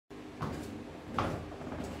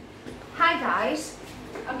Hi guys,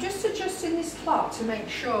 I'm just adjusting this clock to make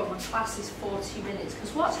sure my class is 40 minutes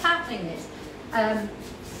because what's happening is the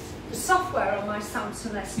software on my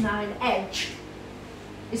Samsung S9 Edge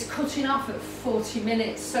is cutting off at 40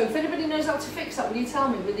 minutes. So if anybody knows how to fix that, will you tell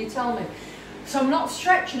me? Will you tell me? So I'm not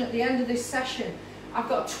stretching at the end of this session. I've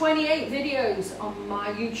got 28 videos on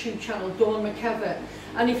my YouTube channel, Dawn McKevitt.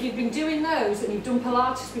 And if you've been doing those and you've done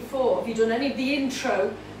Pilates before, if you've done any of the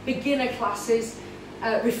intro, beginner classes,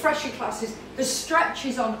 refresher classes, the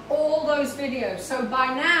stretches on all those videos. So by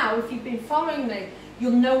now, if you've been following me,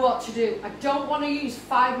 you'll know what to do. I don't want to use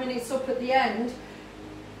 5 minutes up at the end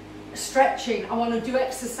stretching. I want to do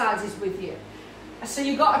exercises with you. So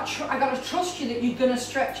I got to trust you that you're going to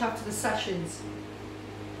stretch after the sessions.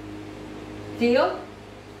 Deal?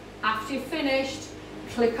 After you've finished,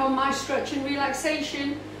 click on my stretch and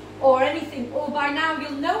relaxation or anything, or by now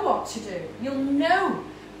you'll know what to do. You'll know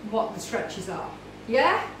what the stretches are.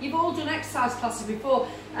 Yeah? You've all done exercise classes before,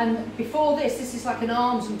 and before this is like an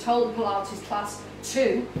arms and total Pilates class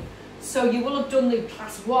 2. So you will have done the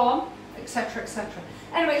class 1, etc, etc.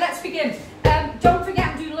 Anyway, let's begin. Don't forget,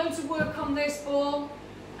 I'm doing loads of work on this ball,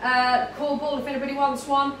 core ball, if anybody wants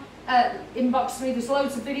one, inbox me, there's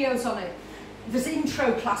loads of videos on it. There's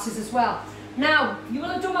intro classes as well. Now, you will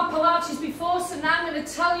have done my Pilates before, so now I'm going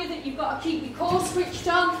to tell you that you've got to keep your core switched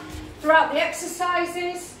on throughout the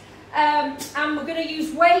exercises. And we're going to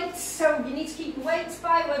use weights, so you need to keep your weights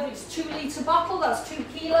by, whether it's a 2 litre bottle, that's 2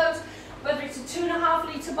 kilos, whether it's a 2.5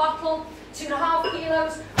 litre bottle, 2.5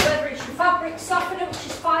 kilos, whether it's your fabric softener, which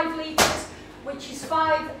is 5 litres, which is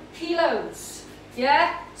 5 kilos.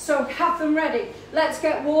 Yeah? So have them ready. Let's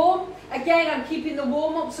get warm. Again, I'm keeping the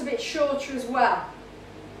warm-ups a bit shorter as well.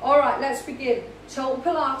 Alright, let's begin. Total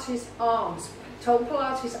Pilates, arms. Total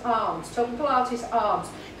Pilates, arms. Total Pilates, arms.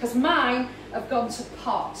 Because mine have gone to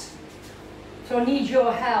pot. So I need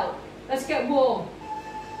your help. Let's get warm.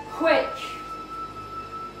 Quick.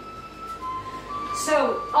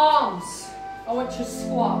 So, arms. I want you to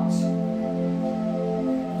squat.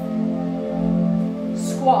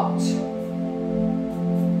 Squat.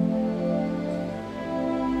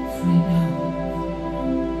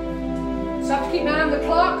 So I have to keep my eye on the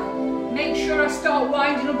clock. Make sure I start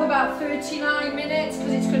winding up about 39 minutes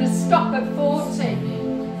because it's going to stop at 40.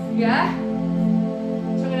 Yeah?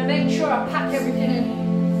 So I'm going to make sure I pack everything in.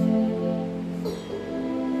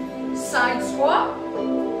 Side squat.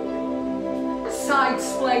 Side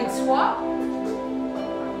splayed squat.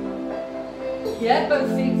 Yeah,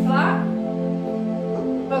 both feet flat.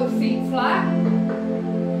 Both feet flat.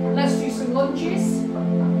 Let's do some lunges.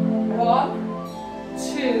 1,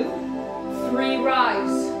 2, 3,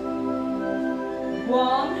 rise.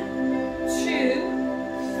 1,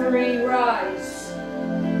 2, 3, rise.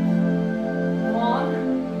 1,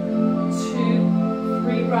 2,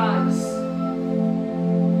 3, rise.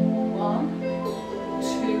 1,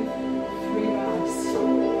 2, 3, rise.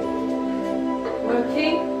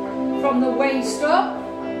 Working from the waist up,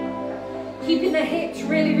 keeping the hips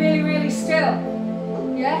really, really, really still.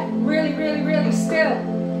 Yeah, really, really, really still.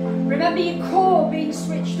 Remember your core being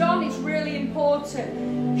switched on, it's really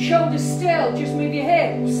important. Shoulders still, just move your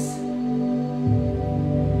hips.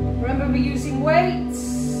 Remember, we're using weights.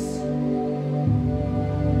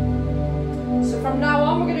 So from now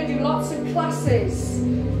on, we're going to do lots of classes.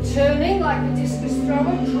 Turning like a discus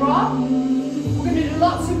thrower, drop. We're going to do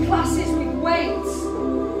lots of classes with weights.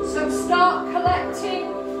 So start collecting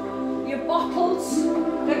your bottles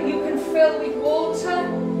that you can fill with water.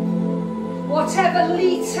 Whatever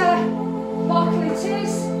litre bottle it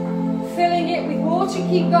is, filling it with water,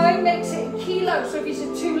 keep going, makes it a kilo. So if it's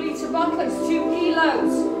a 2 litre bottle, it's 2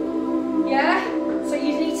 kilos. Yeah? So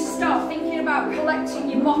you need to start thinking about collecting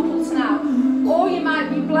your bottles now. Or you might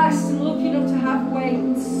be blessed and lucky enough to have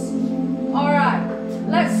weights. Alright,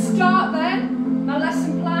 let's start then my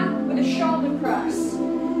lesson plan with a shoulder press.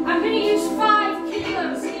 I'm going to use 5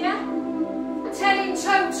 kilos here, 10 in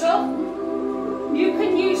total. You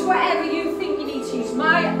can use whatever you think you need to use.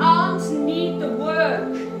 My arms need the work.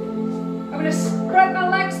 I'm going to spread my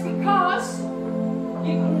legs because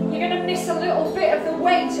you're going to miss a little bit of the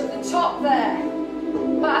weight at the top there.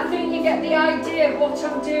 But I think you get the idea of what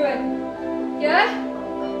I'm doing. Yeah?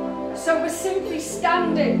 So we're simply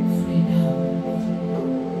standing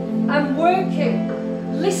and working.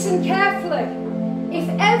 Listen carefully. If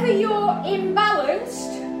ever you're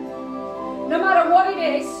imbalanced, no matter what it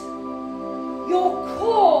is, your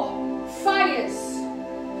core fires.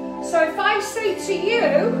 So if I say to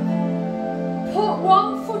you, put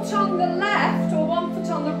 1 foot on the left or 1 foot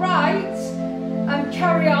on the right and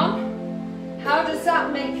carry on, how does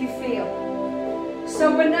that make you feel?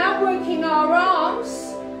 So we're now working our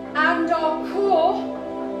arms and our core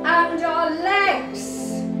and our legs.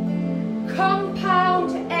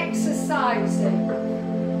 Compound exercising.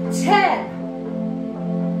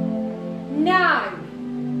 10,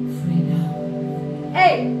 9,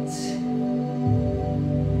 8,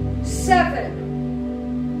 7,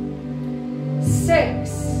 6,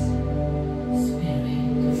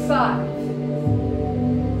 5.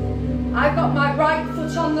 I've got my right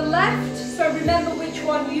foot on the left, so remember which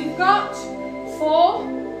one you've got. 4,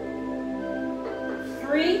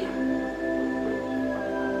 3,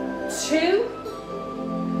 2,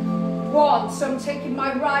 1. So I'm taking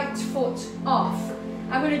my right foot off.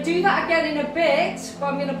 I'm going to do that again in a bit, but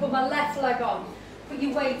I'm going to put my left leg on. Put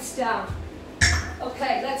your weights down.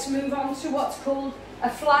 Okay, let's move on to what's called a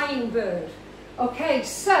flying bird. Okay,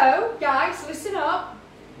 so guys, listen up.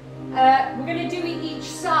 We're going to do it each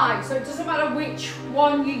side, so it doesn't matter which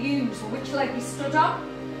one you use or which leg you stood on.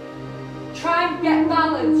 Try and get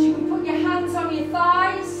balance. You can put your hands on your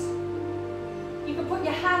thighs. You can put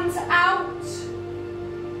your hands out.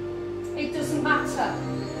 It doesn't matter.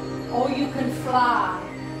 Or you can fly.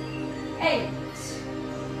 8,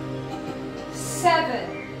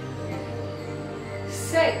 7,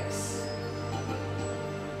 6,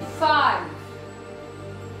 5,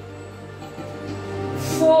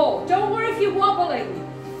 4. Don't worry if you're wobbling.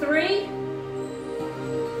 3,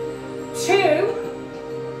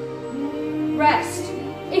 2, rest.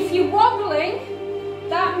 If you're wobbling,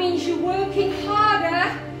 that means you're working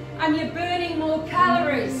harder and you're burning more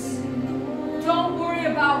calories. Don't worry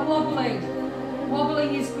about wobbling.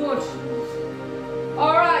 Wobbling is good.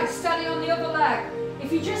 Alright, standing on the other leg.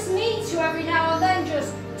 If you just need to every now and then,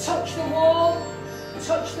 just touch the wall,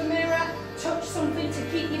 touch the mirror, touch something to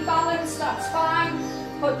keep you balanced, that's fine.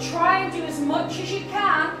 But try and do as much as you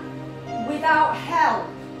can without help.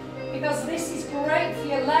 Because this is great for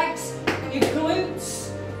your legs, your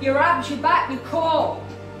glutes, your abs, your back, your core.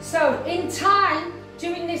 So in time,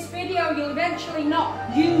 doing this video, you'll eventually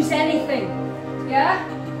not use anything. Yeah?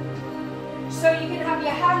 So you can have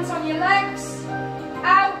your hands on your legs,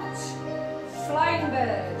 out, flying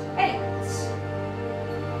bird. 8,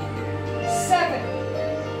 7,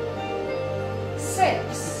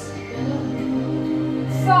 6,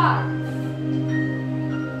 5,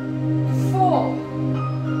 4,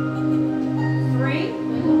 3,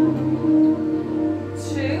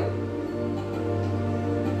 2,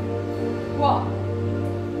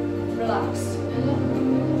 1. Relax.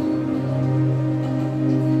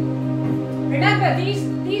 Remember, these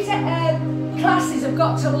classes have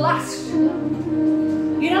got to last.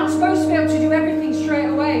 You're not supposed to be able to do everything straight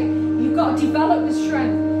away. You've got to develop the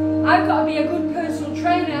strength. I've got to be a good personal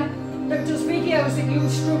trainer that does videos that you'll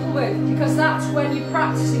struggle with, because that's when you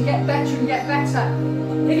practice and get better and get better.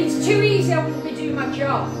 If it's too easy, I wouldn't be doing my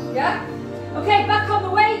job. Yeah? Okay, back on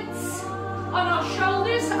the weights. On our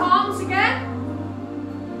shoulders, arms again.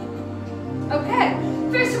 Okay,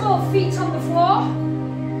 first of all, feet on the floor.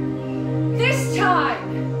 This time,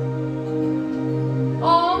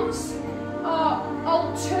 arms are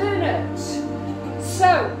alternate.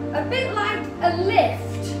 So, a bit like a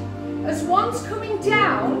lift. As one's coming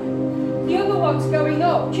down, the other one's going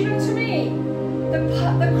up. Do you know what I mean?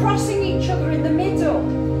 They're crossing each other in the middle.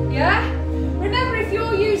 Yeah? Remember, if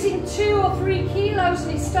you're using 2 or 3 kilos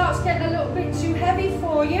and it starts getting a little bit too heavy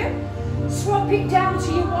for you, swap it down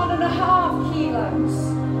to your 1.5 kilos.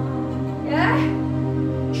 Yeah?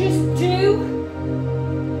 Just do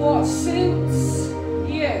what suits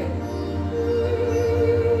you.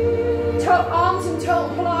 Arms and total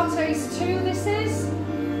Pilates 2, this is.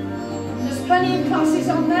 There's plenty of classes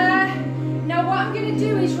on there. Now what I'm going to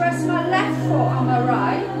do is rest my left foot on my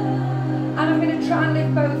right, and I'm going to try and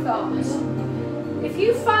lift both arms. If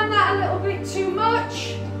you find that a little bit too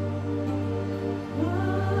much,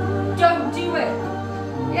 don't do it.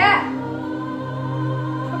 Yeah?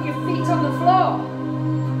 Put your feet on the floor.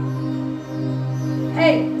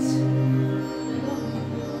 8,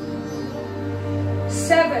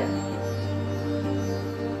 7,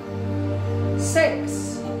 6.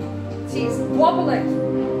 See, it's wobbling,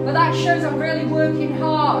 but that shows I'm really working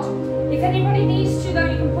hard. If anybody needs to, though,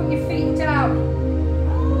 you can put your feet down.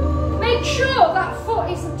 Make sure that foot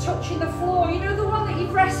isn't touching the floor. You know, the one that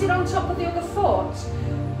you've rested on top of the other foot?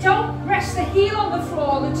 Don't rest the heel on the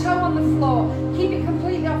floor, the toe on the floor. Keep it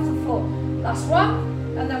completely off the floor. That's one,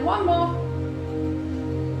 and then one more,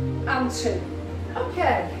 and 2.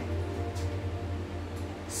 Okay.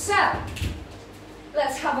 So,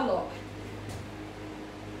 let's have a look.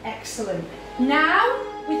 Excellent. Now,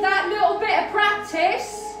 with that little bit of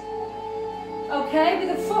practice, okay, with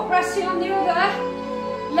the foot resting on the other,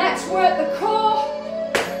 let's work the core,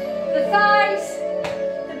 the thighs,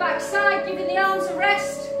 the back. back side, giving the arms a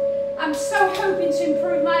rest. I'm so hoping to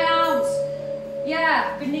improve my arms.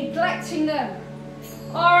 Yeah, been neglecting them.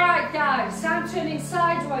 All right, guys, I'm turning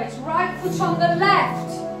sideways. Right foot on the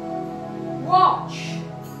left. Watch.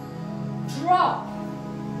 Drop.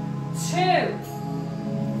 2,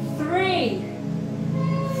 3,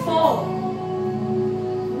 4.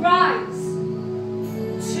 Rise.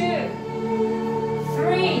 2,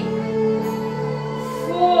 3,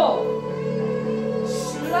 4.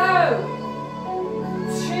 Slow.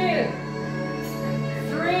 2,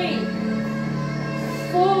 3,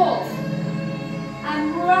 4.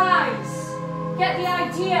 And rise. Get the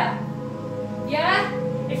idea? Yeah?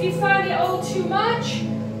 If you find it all too much,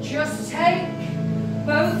 just take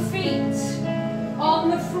both feet on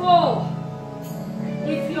the floor.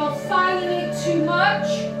 If you're finding it too much,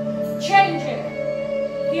 change it.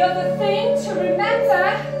 The other thing to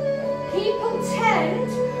remember, people tend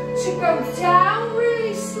to go down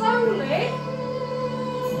really slowly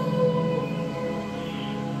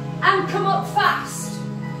and come up fast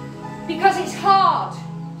because it's hard.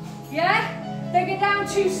 Yeah? They go down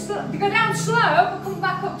slow but come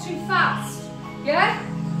back up too fast. Yeah?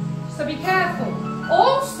 So be careful.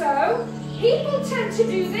 Also, people tend to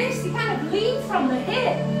do this, they kind of lean from the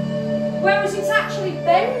hip, whereas it's actually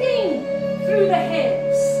bending through the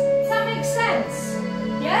hips. Does that make sense?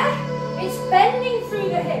 Yeah? It's bending through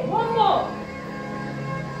the hip. One more.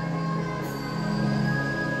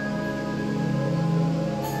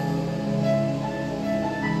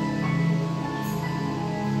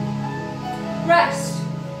 Rest.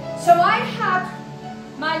 So I had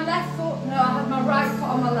my left foot, no, I had my right foot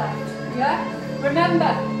on my left. Yeah?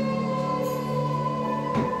 Remember.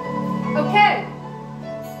 Okay.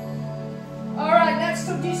 Alright, let's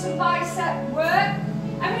do some bicep work.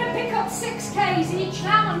 I'm going to pick up 6 Ks each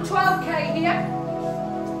now. I'm 12K here.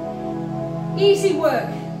 Easy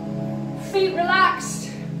work. Feet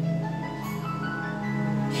relaxed.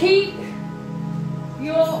 Keep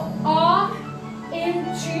your arm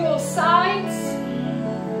into your sides.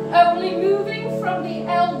 Only moving from the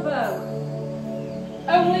elbow.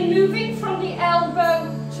 Only moving from the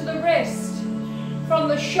elbow to the wrist. From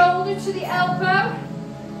the shoulder to the elbow,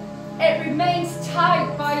 it remains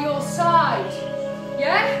tight by your side.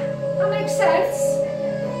 Yeah? That makes sense?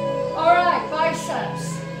 Alright,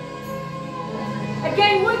 biceps.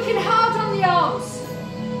 Again, working hard on the arms.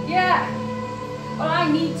 Yeah. Well, I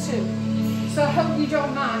need to. So I hope you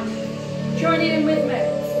don't mind. Join in with me.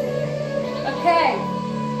 Okay.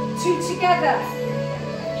 2 together.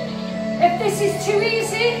 If this is too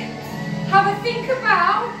easy, have a think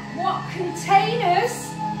about what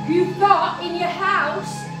containers you've got in your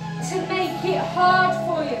house to make it hard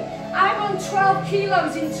for you. I'm on 12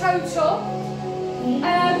 kilos in total,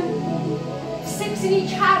 6 in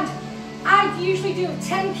each hand. I usually do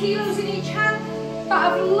 10 kilos in each hand, but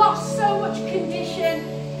I've lost so much condition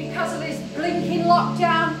because of this blinking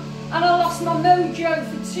lockdown, and I lost my mojo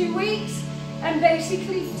for 2 weeks and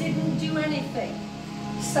basically didn't do anything.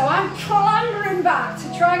 So I'm clambering back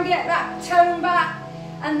to try and get that tone back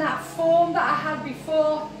and that form that I had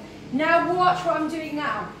before. Now watch what I'm doing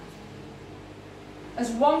now.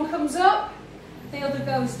 As one comes up, the other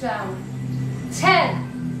goes down. 10,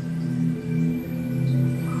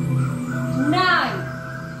 9,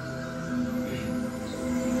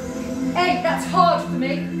 8, that's hard for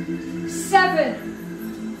me. 7,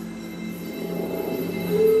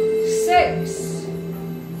 6,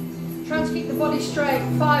 trying to keep the body straight.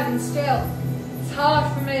 5 and still. It's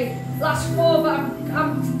hard for me. Last 4, but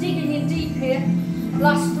I'm digging in deep here.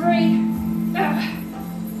 Last 3,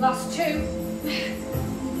 last 2,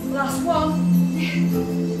 last 1.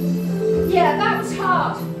 Yeah, that was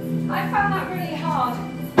hard. I found that really hard.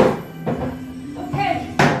 Okay,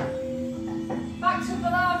 back to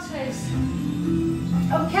Pilates.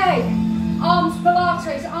 Okay, arms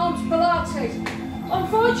Pilates, arms Pilates.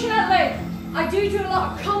 Unfortunately, I do a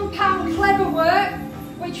lot of compound clever work,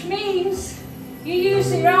 which means you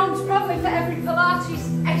use your arms probably for every Pilates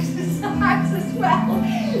exercise as well.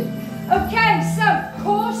 Okay, so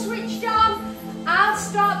core switched on. I'll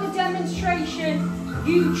start the demonstration.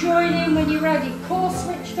 You join in when you're ready. Core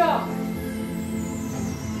switched on.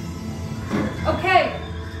 Okay.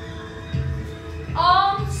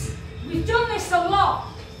 Arms. We've done this a lot,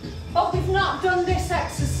 but we've not done this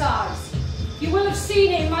exercise. You will have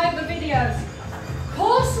seen it in my other videos.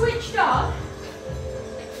 Core switched on.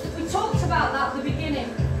 We talked about that at the beginning.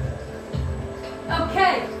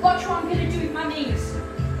 Okay, watch what I'm going to do with my knees.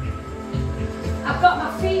 I've got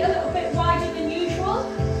my feet a little bit wider than usual.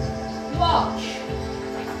 Watch.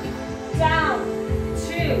 Down,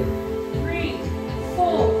 2, 3,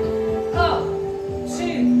 4, up,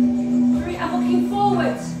 2,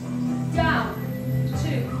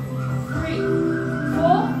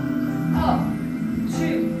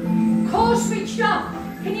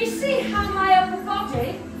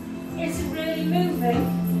 really moving.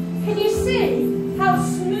 Can you see how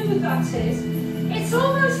smooth that is? It's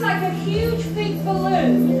almost like a huge big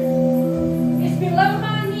balloon. It's below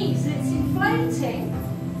my knees and it's inflating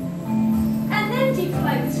and then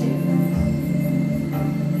deflating.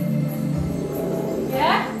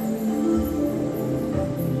 Yeah?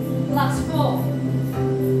 Last 4.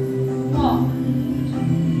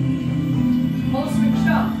 1. All switched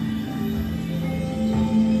off.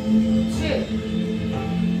 2.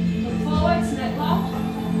 Look forwards, neck long.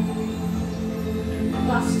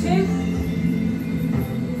 Last 2.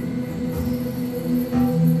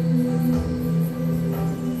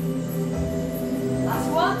 Last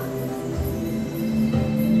 1.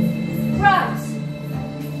 Rise.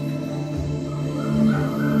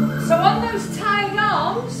 So on those tied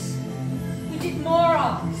arms, we did more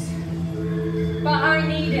arms. But I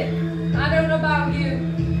need it. I don't know about you.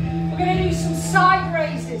 We're going to do some side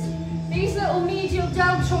raises. These little medial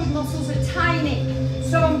deltoid muscles are tiny.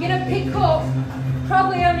 So I'm going to pick up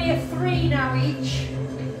probably only a 3 now each.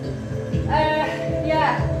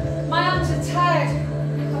 Yeah, my arms are tired.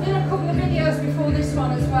 I've done a couple of videos before this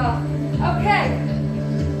one as well. Okay,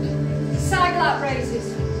 side lat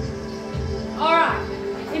raises. All right,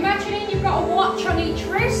 imagining you've got a watch on each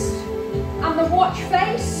wrist and the watch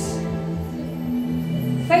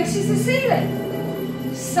faces the ceiling.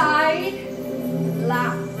 Side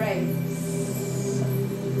lat raise.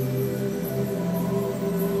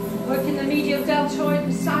 Working the medial deltoid,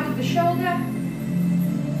 the side of the shoulder.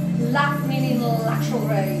 Lat meaning lateral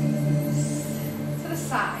raise. To the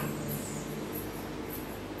sides.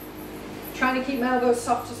 Trying to keep my elbows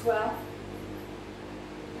soft as well.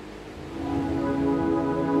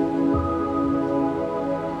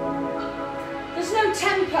 There's no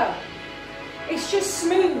tempo. It's just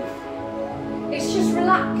smooth. It's just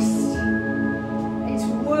relaxed. It's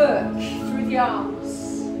work through the arms.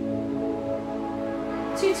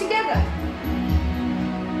 2 together.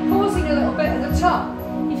 Pausing a little bit at the top.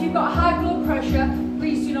 If you've got high blood pressure,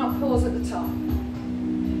 please do not pause at the top.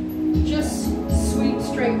 Just sweep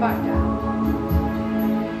straight back down.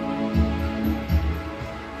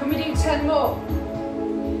 Can we do 10 more?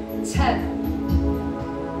 10.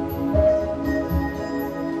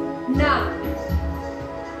 9.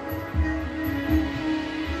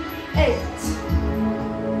 8.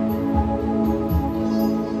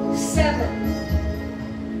 7.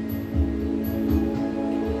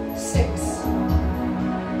 6.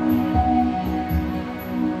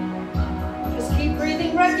 Just keep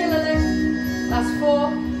breathing regularly. Last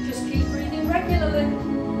 4. Just keep breathing regularly.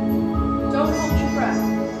 Don't hold your breath.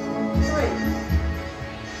 3.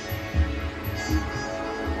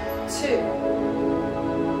 2.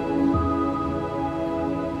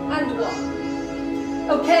 And 1.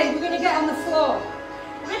 Okay, we're going to get on the floor.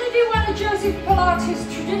 We're going to do one of Joseph Pilates'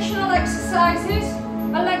 traditional exercises,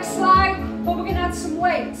 a leg slide, but we're going to add some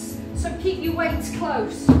weights. So keep your weights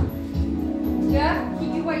close. Yeah?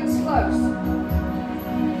 Keep your weights close.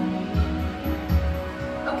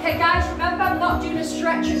 Okay guys, remember I'm not doing a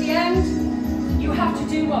stretch at the end. You have to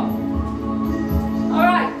do one.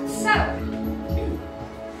 Alright, so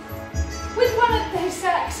with one of these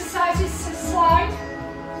exercises to slide,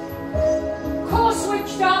 core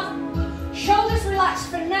switched off, shoulders relaxed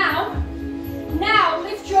for now. Now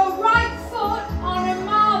lift your right foot on a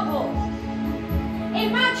marble.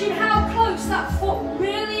 Imagine how close that foot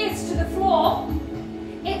really is to the floor.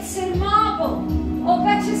 It's a marble, or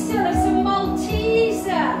better still, it's a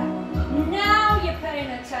Malteser. Now you're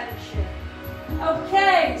paying attention.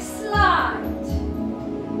 Okay, slide,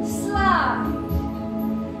 slide,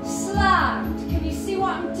 slide. Can you see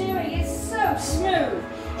what I'm doing? It's so smooth.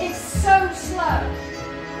 It's so slow.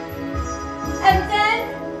 And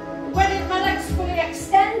then, when my leg's fully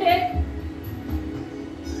extended,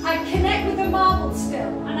 I connect with the marble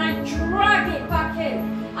still, and I drag it back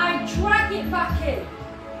in. I drag it back in.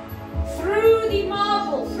 Through the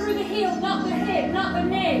marble, through the heel, not the hip, not the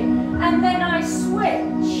knee. And then I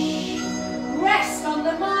switch. Rest on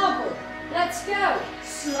the marble. Let's go.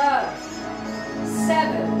 Slow.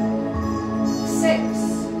 7,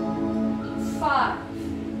 6, 5,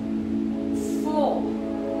 4,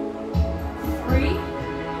 3,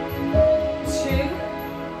 2,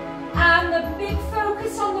 and the big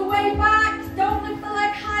focus on the way back. Don't lift the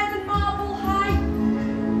leg higher than marble height.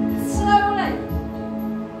 Slowly,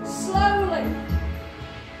 slowly,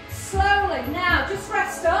 slowly. Now, just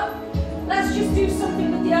rest up. Let's just do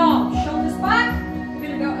something with the arms. Shoulders back. We're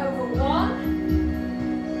going to go over 1.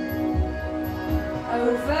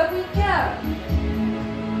 Over we go.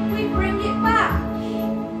 We bring it back.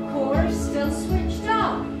 Core is still switched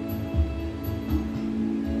on.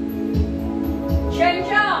 Change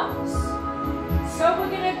arms.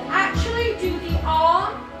 going to actually do the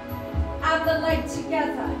arm and the leg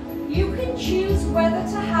together. You can choose whether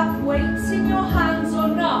to have weights in your hands or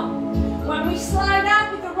not. When we slide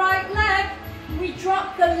out with the right leg, we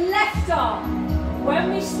drop the left arm.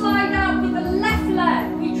 When we slide out with the left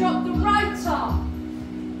leg, we drop the right arm.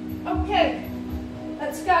 Okay,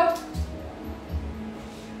 let's go.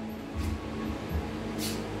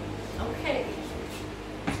 Okay.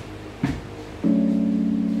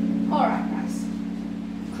 Alright guys,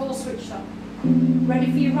 core switched on.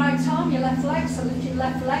 Ready for your right arm, your left leg, so lift your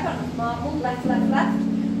left leg on a marble, left, left, left.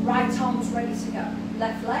 Right arm's ready to go.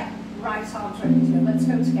 Left leg, right arm's ready to go. Let's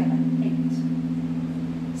go together.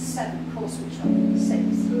 8, 7, core switched on. 6,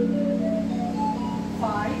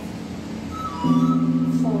 5,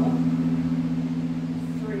 4,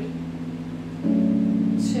 3,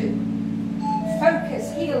 2. Focus,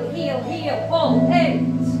 heel, heel, heel, pull. 8,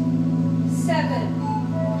 7,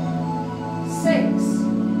 6,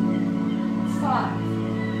 5,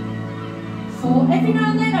 4. Every now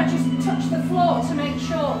and then I just touch the floor to make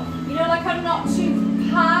sure, you know, like I'm not too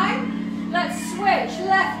high. Let's switch.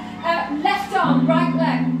 Left arm, right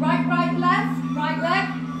leg. Right, left. Right leg,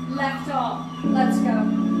 left arm. Let's go.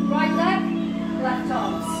 Right leg, left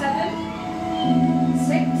arm. 7,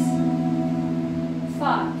 6,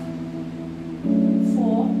 5,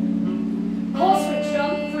 4. Core switched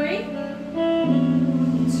on. 3,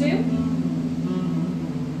 2.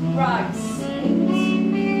 Right.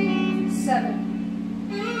 8, 7,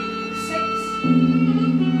 6,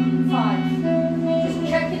 5. Just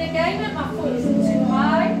checking again that my foot isn't too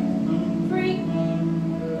high. 3,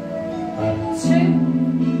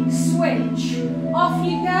 2. Switch. Off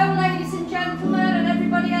you go, ladies and gentlemen, and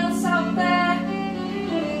everybody else out there.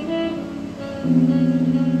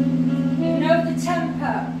 You know the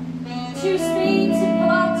tempo. 2 speeds in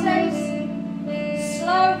Pilates.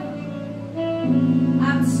 Slow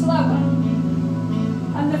and slower.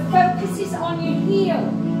 And the focus is on your heel,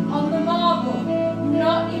 on the marble,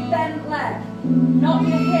 not your bent leg, not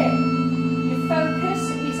your hip. Your focus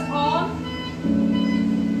is on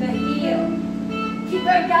the heel. Keep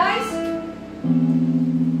going, guys.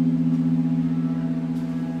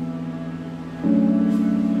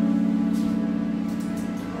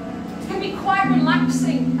 It can be quite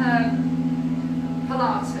relaxing,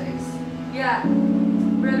 Pilates. Yeah,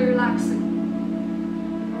 really relaxing.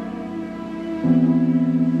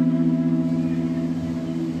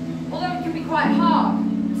 Although it can be quite hard,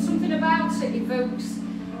 something about it evokes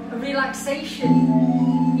a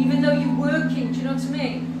relaxation, even though you're working, do you know what I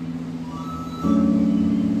mean?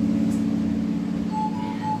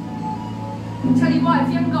 I'll tell you what, if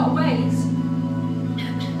you haven't got weights,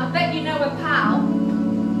 I bet you know a pal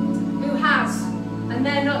who has, and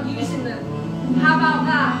they're not using them. How about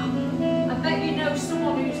that? I bet you know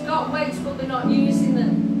someone who's got weights but they're not using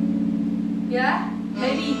them. Yeah?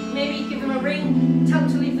 Maybe give them a ring, tell them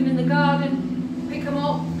to leave them in the garden, pick them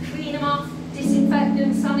up, clean them off, disinfect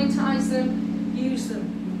them, sanitize them, use them.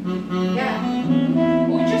 Yeah?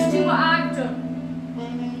 Or just do what I've done.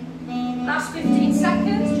 Last 15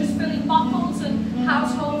 seconds, just filling bottles and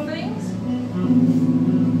household things.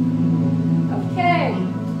 Okay.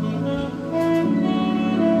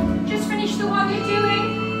 Just finish the one you're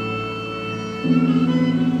doing.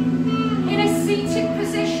 In a seated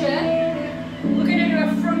position, we're going to do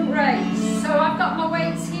a front raise. So I've got my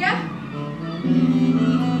weights here.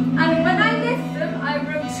 And when I lift them, I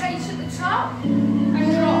rotate at the top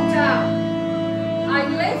and drop down. I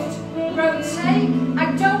lift, rotate.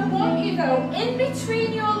 I don't want you though, in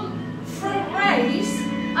between your front raise,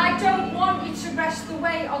 I don't want you to rest the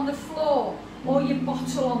weight on the floor or your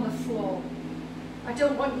bottle on the floor. I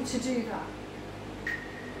don't want you to do that.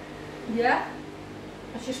 Yeah?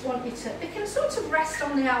 I just want you to, it can sort of rest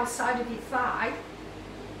on the outside of your thigh.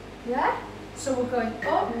 Yeah? So we're going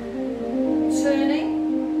up,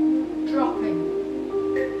 turning, dropping.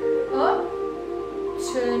 Up,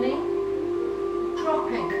 turning,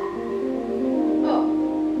 dropping. Up.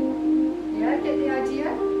 Yeah, get the idea?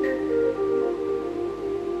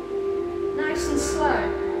 Nice and slow.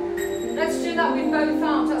 Let's do that with both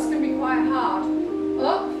arms, that's going to be quite hard.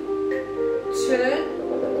 Up, turn,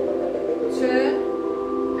 turn,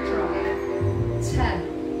 drop. 10.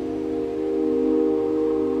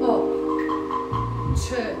 Up,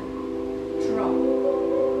 turn, drop.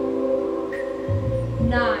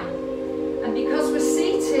 9. And because we're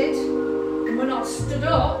seated and we're not stood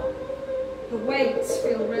up, the weights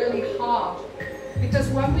feel really hard. Because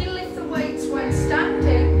when we lift the weights when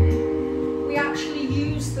standing, we actually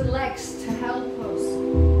use the legs to help us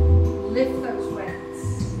lift those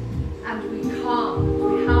weights. And we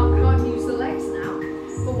can't use the legs now.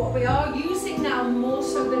 But what we are using now, more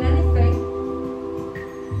so than anything,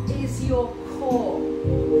 is your core.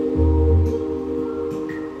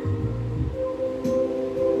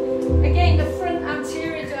 Again, the front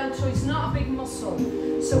anterior deltoid is not a big muscle,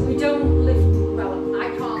 so we don't lift, well,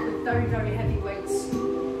 I can't lift very, very heavy weights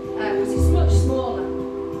because it's much smaller.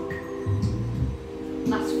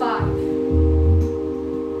 Last 5.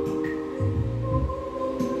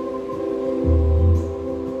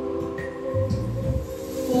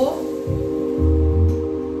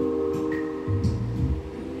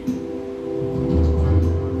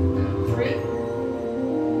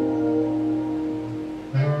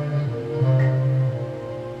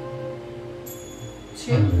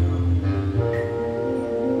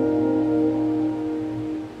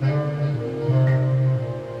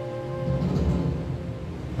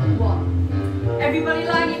 1. Everybody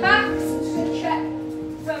lie on your backs. I'm just going to check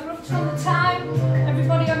where we're up to on the time.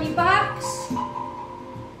 Everybody on your backs.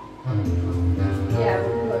 Yeah,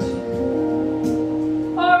 we're good.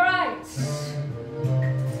 Alright.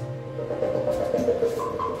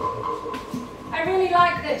 I really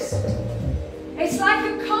like this. It's like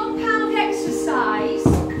a compound exercise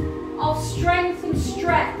of strength and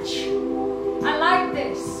stretch. I like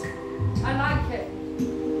this. I like it.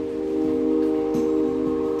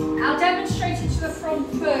 I'll demonstrate it to the front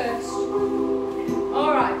first.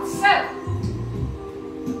 Alright, so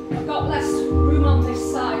I've got less room on this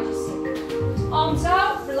side, you see. Arms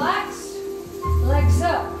out, relaxed, legs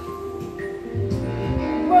up.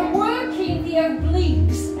 We're working the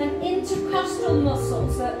obliques and intercostal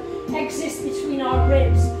muscles that exist between our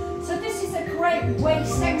ribs. So this is a great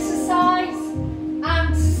waist exercise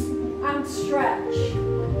and stretch.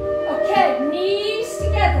 Okay, knees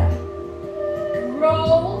together.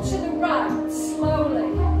 Roll to the right,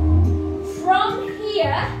 slowly. From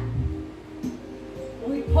here,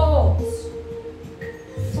 we pause.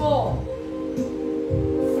 4,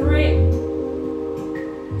 3,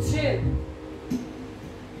 2,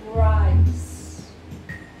 rise.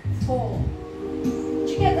 4. Do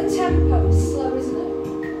you get the tempo? It's slow, isn't it?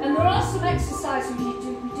 And there are some exercises we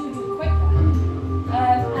do quicker.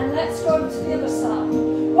 And let's go over to the other side.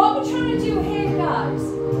 What we're trying to do here, guys,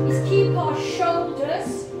 is keep our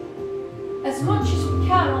shoulders as much as we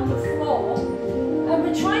can on the floor, and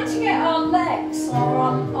we're trying to get our legs, or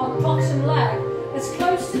our bottom leg, as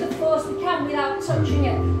close to the floor as we can without touching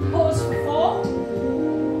it. Pause for 4,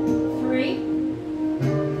 3, 2,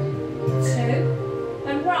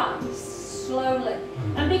 and rise slowly.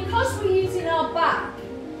 And because we're using our back,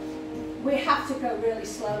 we have to go really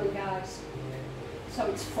slowly, guys. So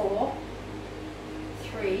it's 4,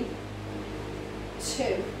 3,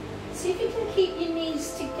 2. See if you can keep your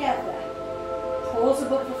knees together. Pause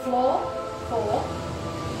above the floor. 4,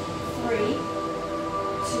 3,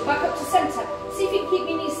 2. Back up to centre. See if you can keep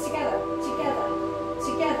your knees together. Together.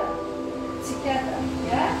 Together. Together.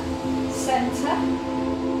 Yeah? Centre.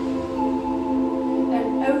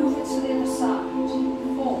 And over to the other side.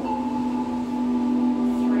 4,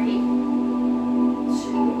 3,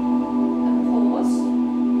 2, and pause.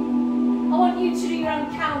 I want you to do your own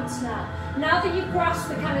counts now. Now that you've grasped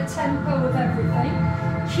the kind of tempo of everything,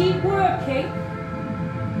 keep working,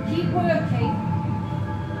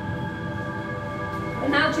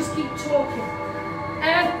 and now just keep talking.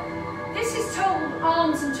 This is total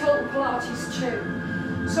arms and total Pilates too.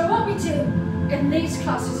 So what we do in these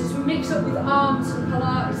classes is we mix up with arms and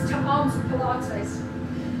Pilates,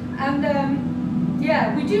 and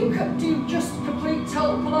yeah, we do just complete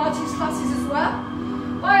total Pilates classes as well.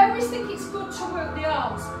 But I always think it's good to work the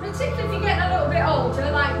arms, particularly if you're getting a little bit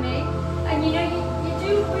older, like me, and you know, we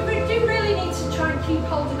do really need to try and keep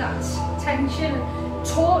hold of that tension and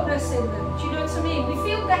tautness in them. Do you know what I mean? We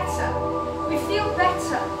feel better.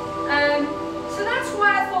 So that's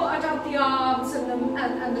why I thought I'd add the arms and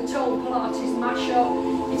the total Pilates mash-up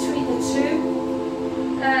between the two.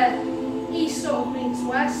 East sort of means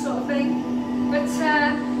west sort of thing. But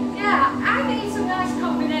yeah, I think it's a nice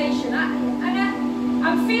combination.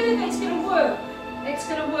 I'm feeling it's going to work. It's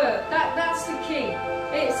going to work. That's the key.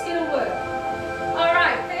 It's going to work. All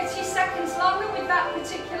right, 30 seconds longer with that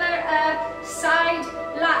particular side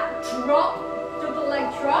lat drop, double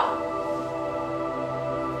leg drop.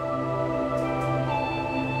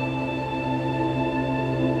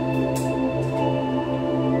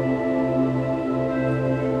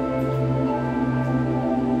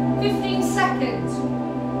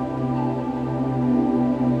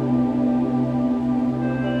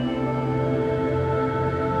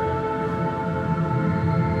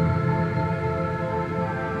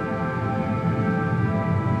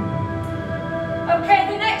 Okay,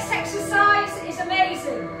 the next exercise is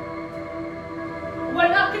amazing.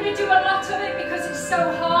 a lot of it because it's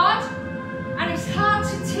so hard and it's hard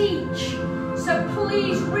to teach. So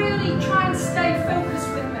please really try and stay focused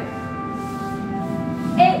with me.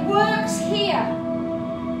 It works here.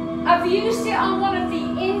 I've used it on one of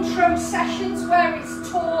the intro sessions where it's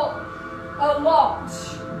taught a lot.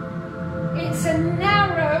 It's a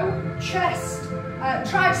narrow chest,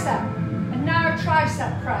 tricep, a narrow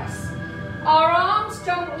tricep press. Our arms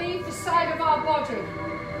don't leave the side of our body.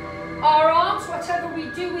 Our arms, whatever we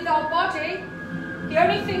do with our body, the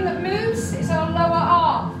only thing that moves is our lower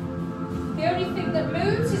arm. The only thing that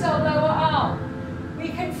moves is our lower arm. We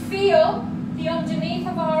can feel the underneath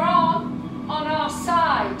of our arm on our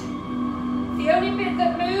side. The only bit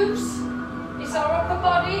that moves is our upper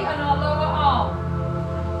body and our lower arm.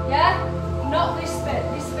 Yeah? Not this bit.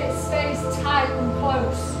 This bit stays tight and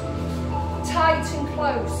close. Tight and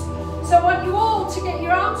close. So I want you all to get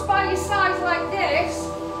your arms by your sides like this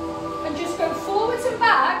and just go forwards and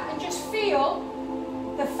back and just feel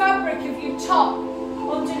the fabric of your top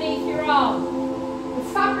underneath your arm. The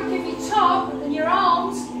fabric of your top and your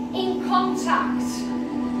arms in contact.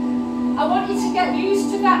 I want you to get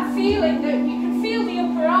used to that feeling that you can feel the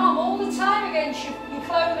upper arm all the time against your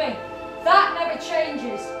clothing. That never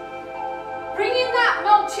changes. Bringing that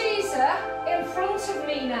Malteser in front of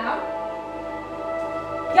me now.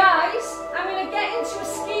 Guys, I'm going to get into a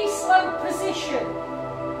ski slope position,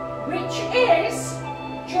 which is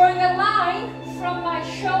drawing a line from my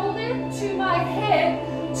shoulder to my hip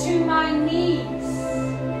to my knees.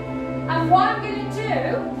 And what I'm going to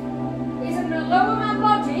do is I'm going to lower my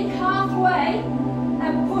body halfway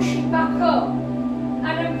and push it back up. And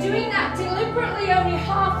I'm doing that deliberately only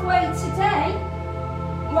halfway today,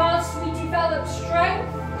 whilst we develop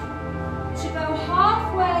strength to go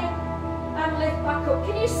halfway and lift back up.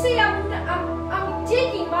 Can you see I'm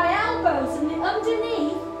digging my elbows and the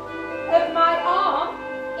underneath of my arm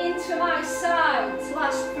into my sides?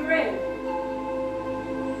 Last 3.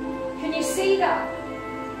 Can you see that?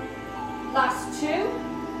 Last 2.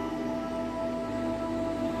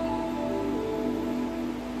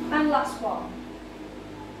 And last 1.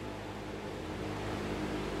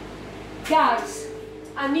 Guys,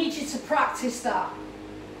 I need you to practice that.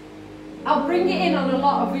 I'll bring it in on a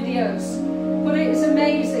lot of videos, but it is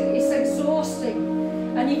amazing, it's exhausting,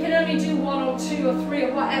 and you can only do 1 or 2 or 3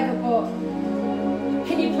 or whatever, but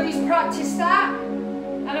can you please practice that?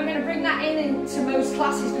 And I'm going to bring that into most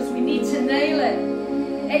classes because we need to nail it.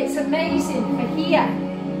 It's amazing for here,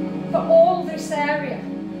 for all this area.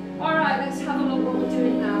 Alright, let's have a look what we're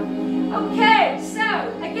doing now. Okay, so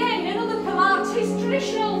again, another Pilates,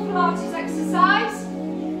 traditional Pilates exercise.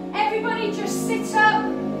 Everybody just sit up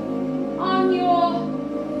on your,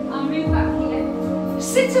 I'll move back here.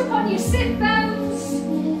 Sit up on your sit bones.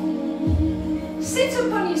 Sit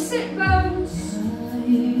up on your sit bones.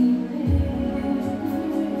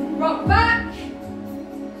 Rock back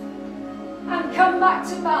and come back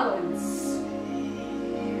to balance.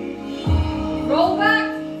 Roll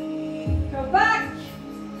back, go back,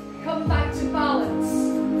 come back to balance.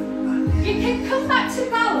 You can come back to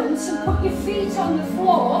balance and put your feet on the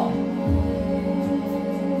floor.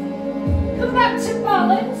 Come back to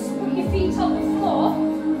balance, put your feet on the floor.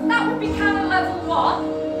 That would be kind of level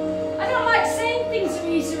 1. I don't like saying things are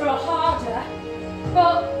easier or harder,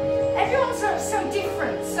 but everyone's so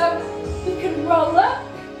different. So we can roll up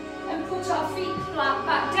and put our feet flat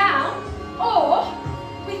back down, or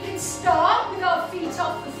we can start with our feet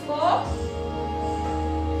off the floor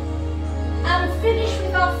and finish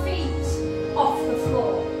with our feet off the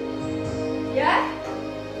floor. Yeah?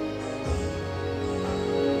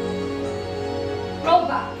 Roll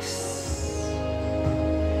backs.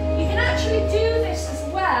 You can actually do this as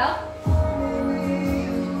well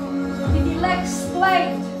with your legs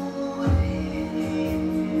splayed.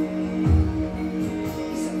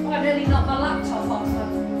 I nearly knocked my laptop off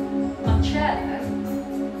my chair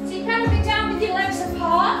then. So you kind of get down with your legs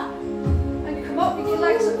apart and come up with your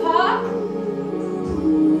legs apart.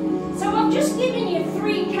 So I've just given you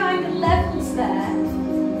 3 kind of levels there.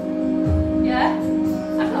 Yeah?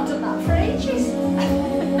 I've not done that for ages.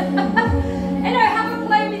 Anyway, have a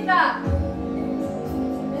play with that.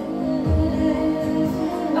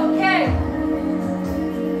 Okay.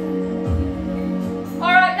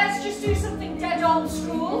 Alright, let's just do something dead old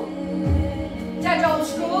school. Dead old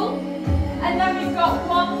school. And then we've got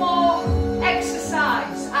 1 more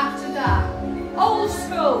exercise after that. Old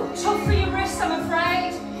school. Tough for your wrists, I'm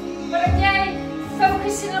afraid. But again,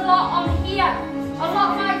 focusing a lot on here. A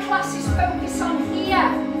lot of my classes focus on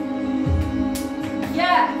here.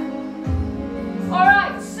 Yeah.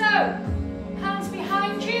 Alright, so hands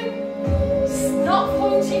behind you. Not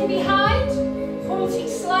pointing behind, pointing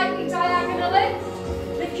slightly diagonally.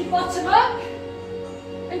 Lift your bottom up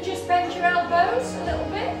and just bend your elbows a little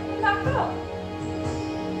bit and back up.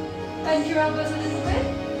 Bend your elbows a little bit.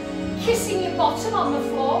 Kissing your bottom on the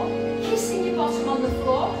floor. Kissing your bottom on the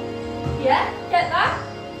floor. Yeah, get that?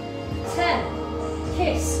 10.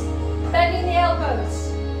 Kiss. Bending the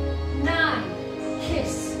elbows. 9.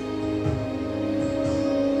 Kiss.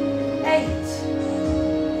 8.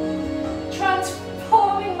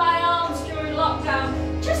 Transforming my arms during lockdown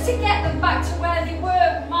just to get them back to where they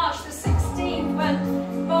were March the 16th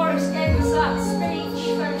when Boris gave us that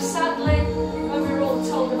speech, very sadly, when we were all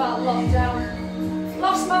told about lockdown.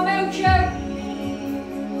 Lost my mojo,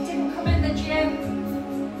 didn't come in the gym.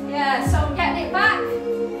 Yeah, so I'm getting it back.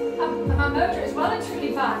 And my mojo as well, it's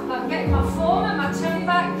really back. I'm getting my form and my tone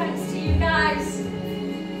back thanks to you guys.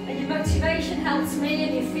 And your motivation helps me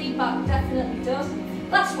and your feedback definitely does.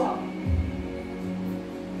 Last one.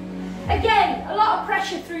 Again, a lot of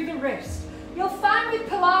pressure through the wrist. You'll find with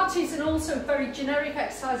Pilates and also very generic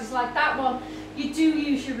exercises like that one, you do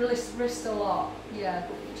use your wrist a lot. Yeah,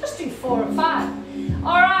 just do 4 and 5.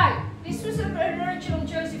 All right, this was an original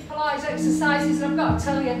Joseph Pilates exercises, and I've got to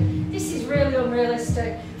tell you, this is really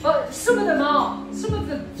unrealistic. But some of them are. Some of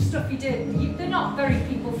the stuff you did, they're not very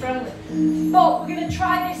people friendly. But we're going to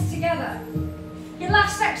try this together. Your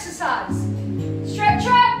last exercise. Stretch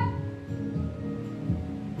up.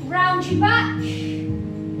 Round your back.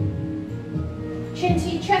 Chin to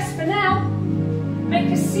your chest for now. Make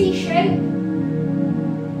a C shape.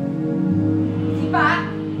 With your back.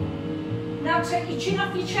 Now take your chin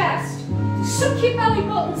off your chest. Suck your belly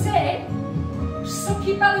buttons in. Suck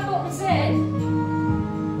your belly buttons in.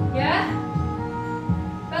 Yeah?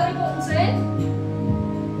 Belly buttons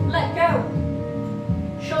in. Let go.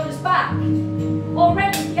 Shoulders back.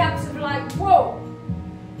 Already the abs are like, whoa.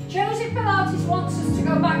 Joseph Pilates wants us to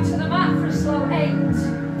go back to the mat for a slow 8.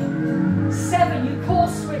 7, your core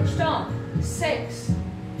switched on. 6.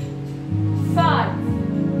 5.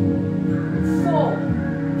 4.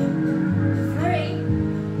 3.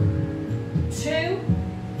 2.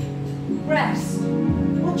 Rest.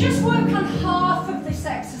 We'll just work on half of this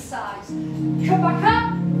exercise. Come back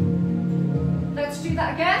up. Let's do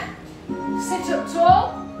that again. Sit up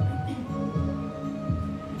tall.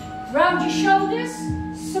 Round your shoulders.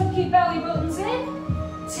 Suck your belly buttons in.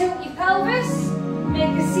 Tilt your pelvis.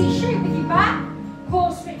 Make a C shape with your back.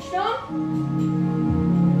 Core switched on.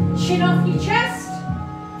 Chin off your chest.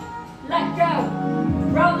 Let go.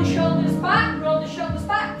 Roll the shoulders back. Roll the shoulders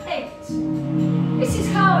back. 8. This is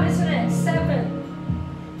hard, isn't it? 7.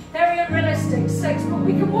 Very unrealistic. 6. But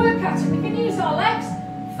we can work at it. We can use our legs.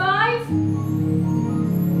 5.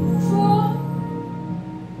 4.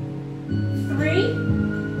 3.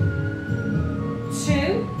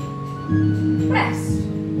 2. Rest.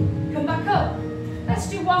 Come back up. Let's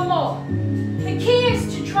do one more. The key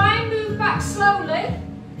is to try and move back slowly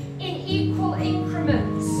in equal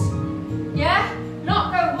increments. Yeah?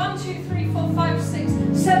 Not go 1, 2, 3, 4, 5, 6,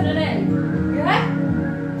 7 and 8. Yeah?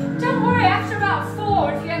 Don't worry, after about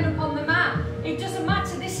 4, if you end up on the mat, it doesn't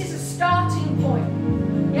matter. This is a starting point.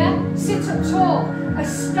 Yeah? Sit up tall. A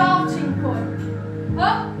starting point.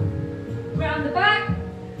 Up. Round the back.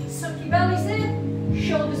 Suck your bellies in.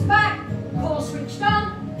 Shoulders back. Core switched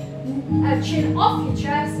on. Chin off your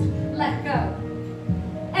chest. Let go.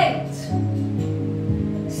 8.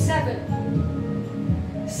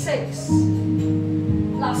 7. 6.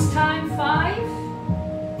 Last time. 5.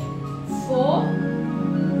 4.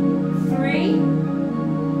 3.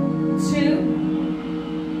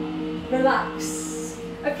 2. Relax.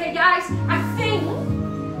 Okay, guys. I think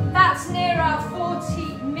that's near our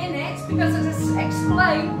 40 minutes because, as I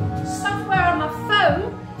explained, software on my phone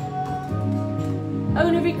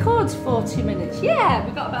only records 40 minutes. Yeah,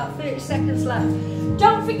 we've got about 30 seconds left.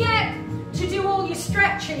 Don't forget to do all your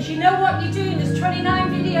stretches. You know what you're doing. There's 29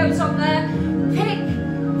 videos on there.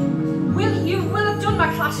 You will have done my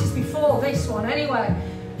classes before this one anyway.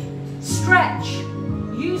 Stretch.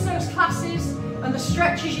 Use those classes and the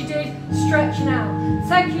stretches you did, stretch now.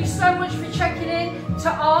 Thank you so much for checking in to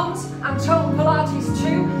Arms and Total Pilates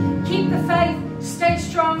too. Keep the faith, stay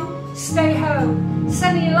strong, stay home.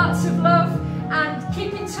 Sending you lots of love and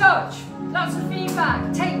keep in touch. Lots of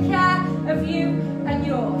feedback. Take care of you and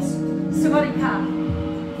yours. Sawadee ka.